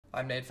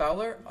I'm Nate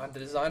Fowler. I'm the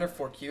designer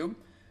for Cube.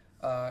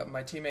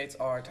 My teammates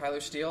are Tyler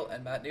Steele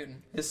and Matt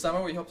Newton. This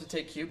summer we hope to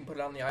take Cube and put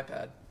it on the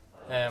iPad.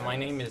 My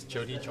name is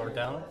Jody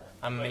Jordan.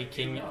 I'm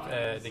making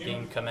the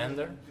game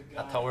Commander,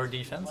 a tower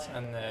defense,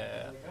 and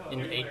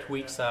in 8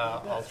 weeks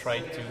I'll try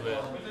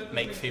to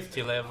make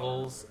 50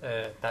 levels,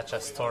 attach a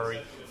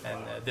story, and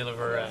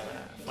deliver a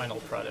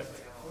final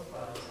product.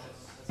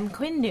 I'm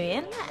Quinn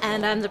Nguyen,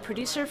 and I'm the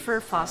producer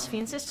for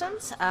Phosphine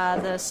Systems,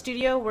 the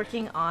studio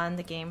working on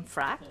the game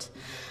FRACT.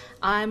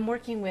 I'm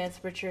working with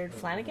Richard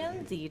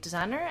Flanagan, the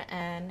designer,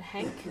 and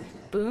Hank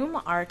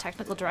Boom, our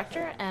technical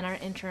director, and our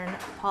intern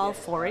Paul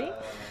Forey.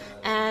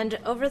 And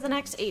over the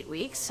next 8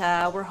 weeks,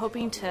 we're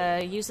hoping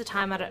to use the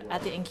time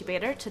at the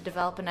Incubator to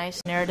develop a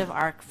nice narrative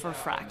arc for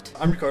FRACT.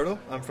 I'm Ricardo.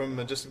 I'm from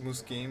Majestic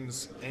Moose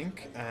Games,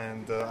 Inc.,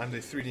 and I'm the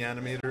 3D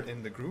animator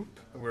in the group.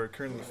 We're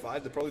currently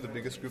 5. They're probably the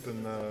biggest group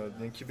in the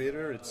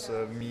Incubator. It's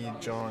me,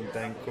 John,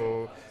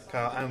 Danko,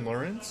 Kyle, and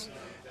Lawrence.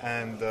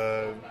 And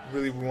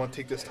really we want to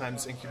take this time,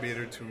 this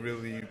incubator, to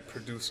really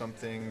produce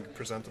something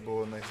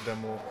presentable, a nice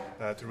demo,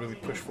 to really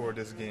push forward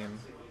this game.